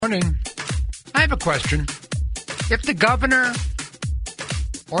Morning. I have a question. If the governor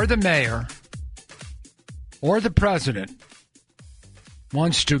or the mayor or the president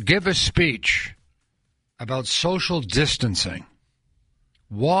wants to give a speech about social distancing,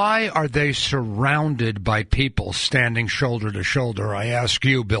 why are they surrounded by people standing shoulder to shoulder? I ask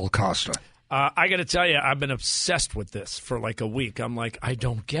you, Bill Costa. I got to tell you, I've been obsessed with this for like a week. I'm like, I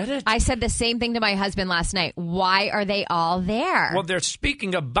don't get it. I said the same thing to my husband last night. Why are they all there? Well, they're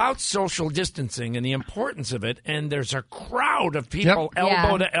speaking about social distancing and the importance of it, and there's a crowd of people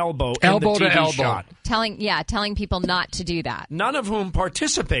elbow to elbow in the TV shot. Telling people not to do that. None of whom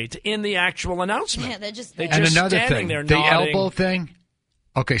participate in the actual announcement. Yeah, they're just and another standing thing, there the nodding. elbow thing.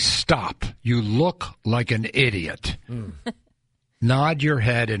 Okay, stop. You look like an idiot. Nod your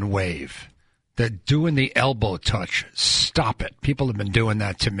head and wave. Doing the elbow touch, stop it. People have been doing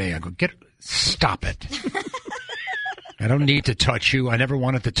that to me. I go, stop it. I don't need to touch you. I never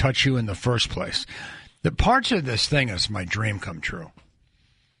wanted to touch you in the first place. The parts of this thing is my dream come true.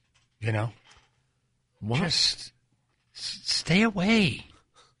 You know? What? Just stay away.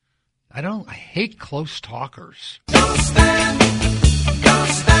 I hate close talkers. Don't stand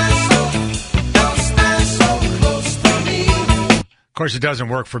so close to me. Of course, it doesn't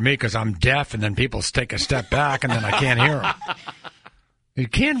work for me because I'm deaf, and then people take a step back, and then I can't hear them. You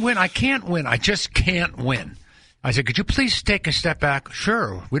can't win. I can't win. I just can't win. I said, could you please take a step back?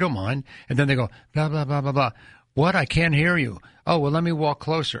 Sure, we don't mind. And then they go, blah, blah, blah, blah, blah. What? I can't hear you. Oh, well, let me walk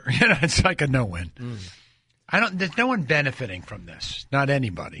closer. You know, it's like a no-win. There's no one benefiting from this. Not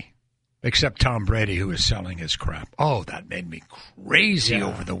anybody. Except Tom Brady, who is selling his crap. Oh, that made me crazy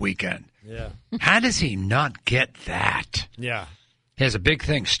over the weekend. Yeah. How does he not get that? Yeah. He has a big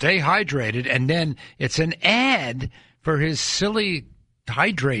thing, stay hydrated, and then it's an ad for his silly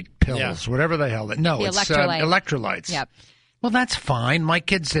hydrate pills, whatever the hell. No, it's electrolytes. Yep. Well, that's fine. My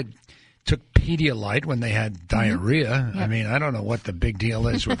kids took Pedialyte when they had diarrhea. Yep. I mean, I don't know what the big deal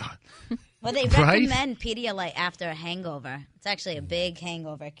is with Well, they recommend Pedialyte after a hangover. It's actually a big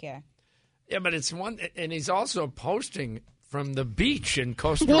hangover cure. Yeah, but it's one, and he's also posting from the beach in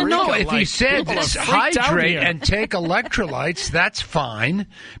Costa Rica. Well, no, if like, he said hydrate and take electrolytes, that's fine.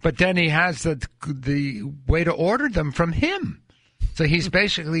 But then he has the way to order them from him. So he's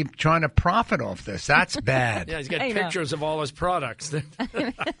basically trying to profit off this. That's bad. Yeah, he's got pictures of all his products.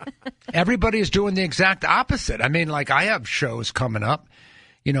 Everybody is doing the exact opposite. I mean, like I have shows coming up,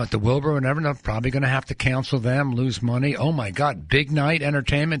 you know, at the Wilbur and everything. I'm probably going to have to cancel them, lose money. Oh, my God, big night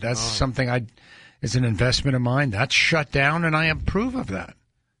entertainment. That's something is an investment of mine. That's shut down, and I approve of that.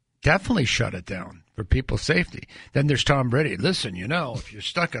 Definitely shut it down for people's safety. Then there's Tom Brady. Listen, you know, if you're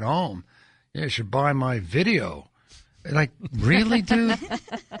stuck at home, you should buy my video. Like, really, dude?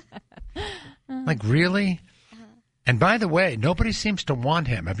 Like, really? And by the way, nobody seems to want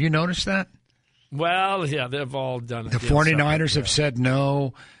him. Have you noticed that? Well, yeah, they've all done it. The 49ers have said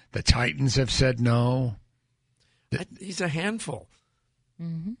no. The Titans have said no. He's a handful.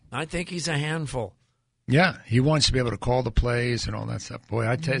 Mm-hmm. I think he's a handful. Yeah, he wants to be able to call the plays and all that stuff. Boy,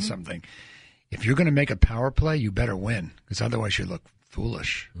 I tell you something. If you're going to make a power play, you better win, because otherwise you look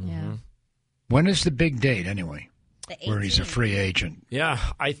foolish. Yeah. When is the big date, anyway, where 18th. he's a free agent? Yeah,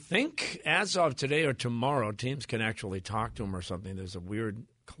 I think as of today or tomorrow, teams can actually talk to him or something. There's a weird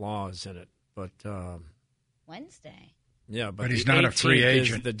clause in it. But Wednesday. Yeah, but he's not a free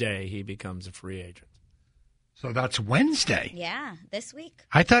agent. Is the day he becomes a free agent. So that's Wednesday. Yeah, this week.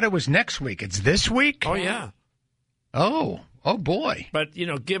 I thought it was next week. It's this week? Oh, yeah. Oh boy. But, you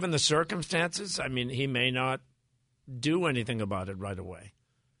know, given the circumstances, I mean, he may not do anything about it right away.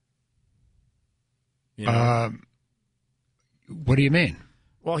 You know? What do you mean?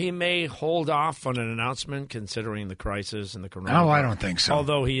 Well, he may hold off on an announcement considering the crisis and the coronavirus. Oh, I don't think so.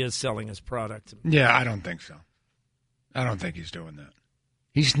 Although he is selling his product. Yeah, I don't think so. I don't think he's doing that.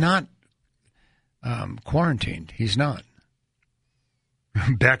 He's not quarantined. He's not.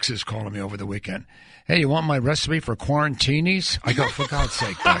 Bex is calling me over the weekend. Hey, you want my recipe for quarantinis? I go, for God's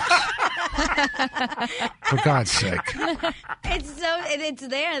sake, Bex. For God's sake. It's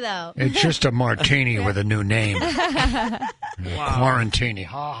there though. It's just a martini with a new name. Quarantini.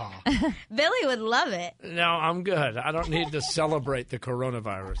 Ha ha. Billy would love it. No, I'm good. I don't need to celebrate the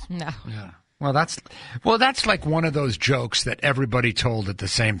coronavirus. No. Yeah. Well, that's like one of those jokes that everybody told at the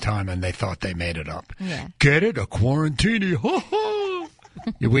same time and they thought they made it up. Yeah. Get it? A quarantini. Ha ha.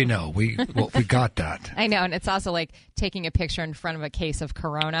 Yeah, we know. We got that. I know, and it's also like taking a picture in front of a case of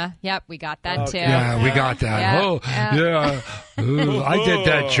Corona. Yep, we got that too. Yeah, we got that. Yeah. Oh, yeah. Ooh, I did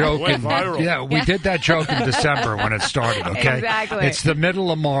that joke. Went viral. We did that joke in December when it started, okay? Exactly. It's the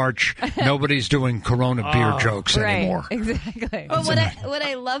middle of March. Nobody's doing Corona beer jokes anymore. Exactly. But what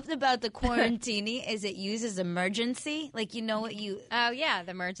I loved about the quarantini is it uses emergency. Like, you know what you... Oh, yeah,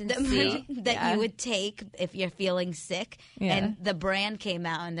 the emergency. that you would take if you're feeling sick. Yeah. And the brand came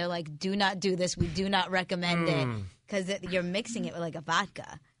out, and they're like, do not do this. We do not recommend it. Because you're mixing it with, like, a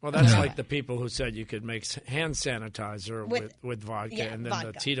vodka. Well, that's like the people who said you could make hand sanitizer with vodka, yeah, and then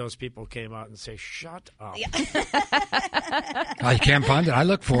vodka. the Tito's people came out and say, "Shut up." Yeah. I can't find it. I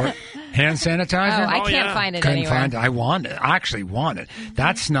look for it. Hand sanitizer? Oh, I can't find it Couldn't anywhere. find it. I want it. I actually want it.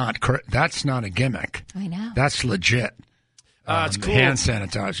 That's not a gimmick. I know. That's legit. It's cool. Hand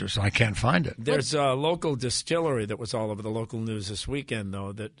sanitizers. I can't find it. There's a local distillery that was all over the local news this weekend,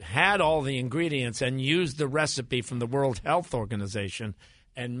 though, that had all the ingredients and used the recipe from the World Health Organization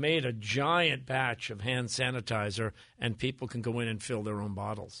and made a giant batch of hand sanitizer, and people can go in and fill their own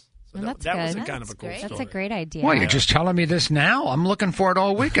bottles. So Well, that's that was a good. kind of a cool That's story. That's a great idea. Well, you're just telling me this now? I'm looking for it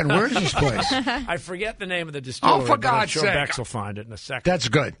all weekend. Where's this place? I forget the name of the distillery, for but I'm God's sure sake. Bex will find it in a second. That's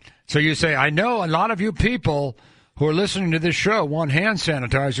good. So you say, I know a lot of you people who are listening to this show want hand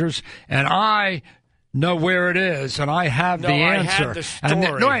sanitizers, and I know where it is, and I have No, the I answer. had the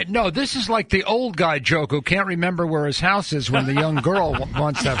story. No, this is like the old guy joke who can't remember where his house is when the young girl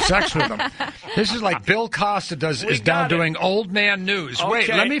wants to have sex with him. This is like Bill Costa is down doing old man news. Wait,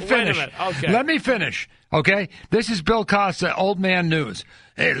 Okay, let me wait a finish. minute. Okay. Let me finish. Okay, this is Bill Costa, old man news.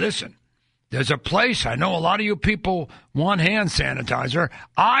 Hey, listen. There's a place, I know a lot of you people want hand sanitizer.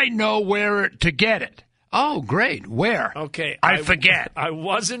 I know where to get it. Oh, great. Where? Okay. I forget. I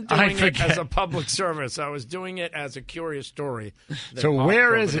wasn't doing it as a public service. I was doing it as a curious story. So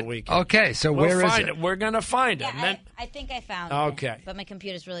where is it? Okay, so We'll where is find it? We're going to find it. Yeah, And then, I think I found it. Okay. But my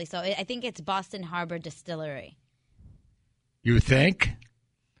computer's really slow. I think it's Boston Harbor Distillery. You think?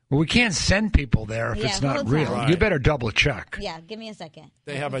 Well, we can't send people there if Yeah, it's not hold real. on. You better double check. Yeah, give me a second.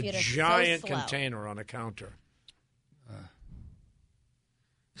 they My have a computer's so giant slow. container on a counter.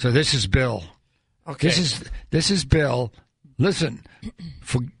 So this is Bill. Okay. This is Bill. Listen,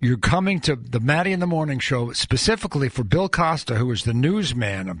 you're coming to the Maddie in the Morning Show specifically for Bill Costa, who is the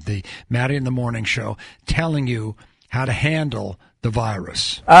newsman of the Maddie in the Morning Show, telling you how to handle the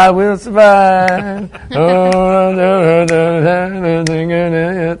virus. I will survive.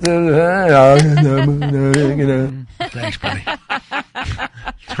 Thanks, buddy.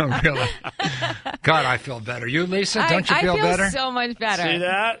 Really. God, I feel better. You, Lisa, don't you feel better? I feel so much better. See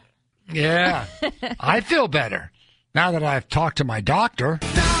that? Yeah, I feel better now that I've talked to my doctor.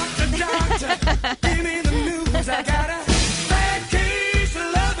 Doctor, give me the news. I got a bad case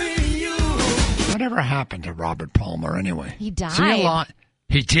of loving you. Whatever happened to Robert Palmer anyway? He died. See a lot.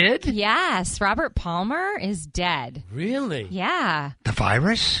 He did? Yes, Robert Palmer is dead. Really? Yeah. The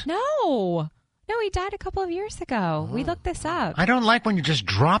virus? No, he died a couple of years ago. We looked this up. I don't like when you just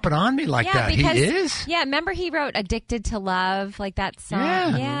drop it on me like yeah, that. because, He is? Yeah, remember he wrote "Addicted to Love," like that song.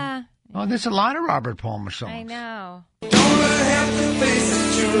 Yeah. Yeah. Oh, there's a lot of Robert Palmer songs. I know. Don't have to face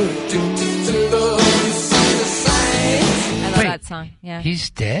it, you're addicted to love. You see the signs. I love Wait, that song. Yeah. He's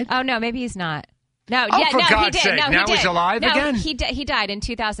dead? Oh no, maybe he's not. No, Oh, yeah, for no, God's he did. sake. No, he Now did. he's alive no, again? He died in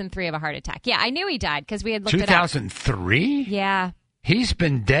 2003 of a heart attack. Yeah, I knew he died because we had looked it up. 2003? Yeah, He's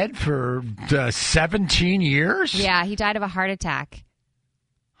been dead for 17 years? yeah, he died of a heart attack.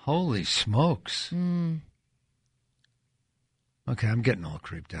 Holy smokes. Okay, I'm getting all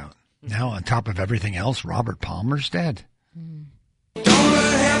creeped out. Now, on top of everything else, Robert Palmer's dead. Don't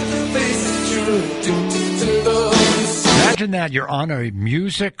have to face it, you're addicted to love. Imagine that you're on a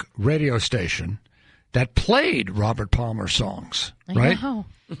music radio station that played Robert Palmer songs, right? I know.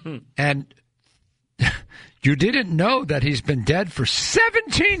 And you didn't know that he's been dead for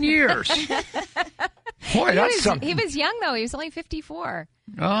 17 years. Boy, that's something. He was young though. He was only 54.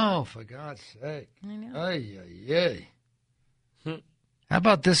 Oh, for God's sake. I know. Ay, ay, ay. How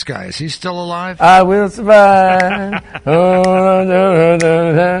about this guy? Is he still alive? I will survive. What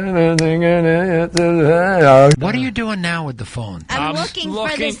are you doing now with the phone? I'm looking for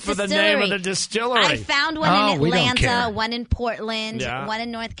the this name of the distillery. distillery. I found one Oh, in we don't Atlanta, care. one in Portland, Yeah. one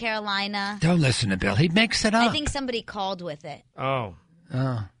in North Carolina. Don't listen to Bill. He makes it up. I think somebody called with it. Oh.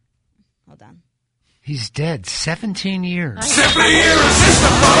 Oh, Hold on. he's dead 17 years. Simply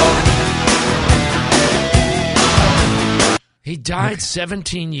irresistible. He died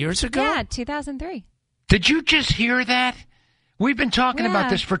 17 years ago? Yeah, 2003. Did you just hear that? We've been talking about Yeah.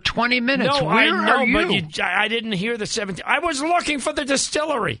 this for 20 minutes. No, Where I know, are you? but I didn't hear the 17. I was looking for the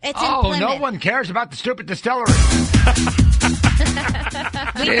distillery. It's in Oh, Plymouth. no one cares about the stupid distillery.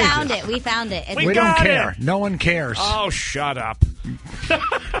 We found it. We found it. We don't got care. it. No one cares. Oh, shut up.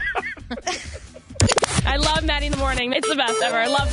 I love Maddie in the morning. It's the best ever. I love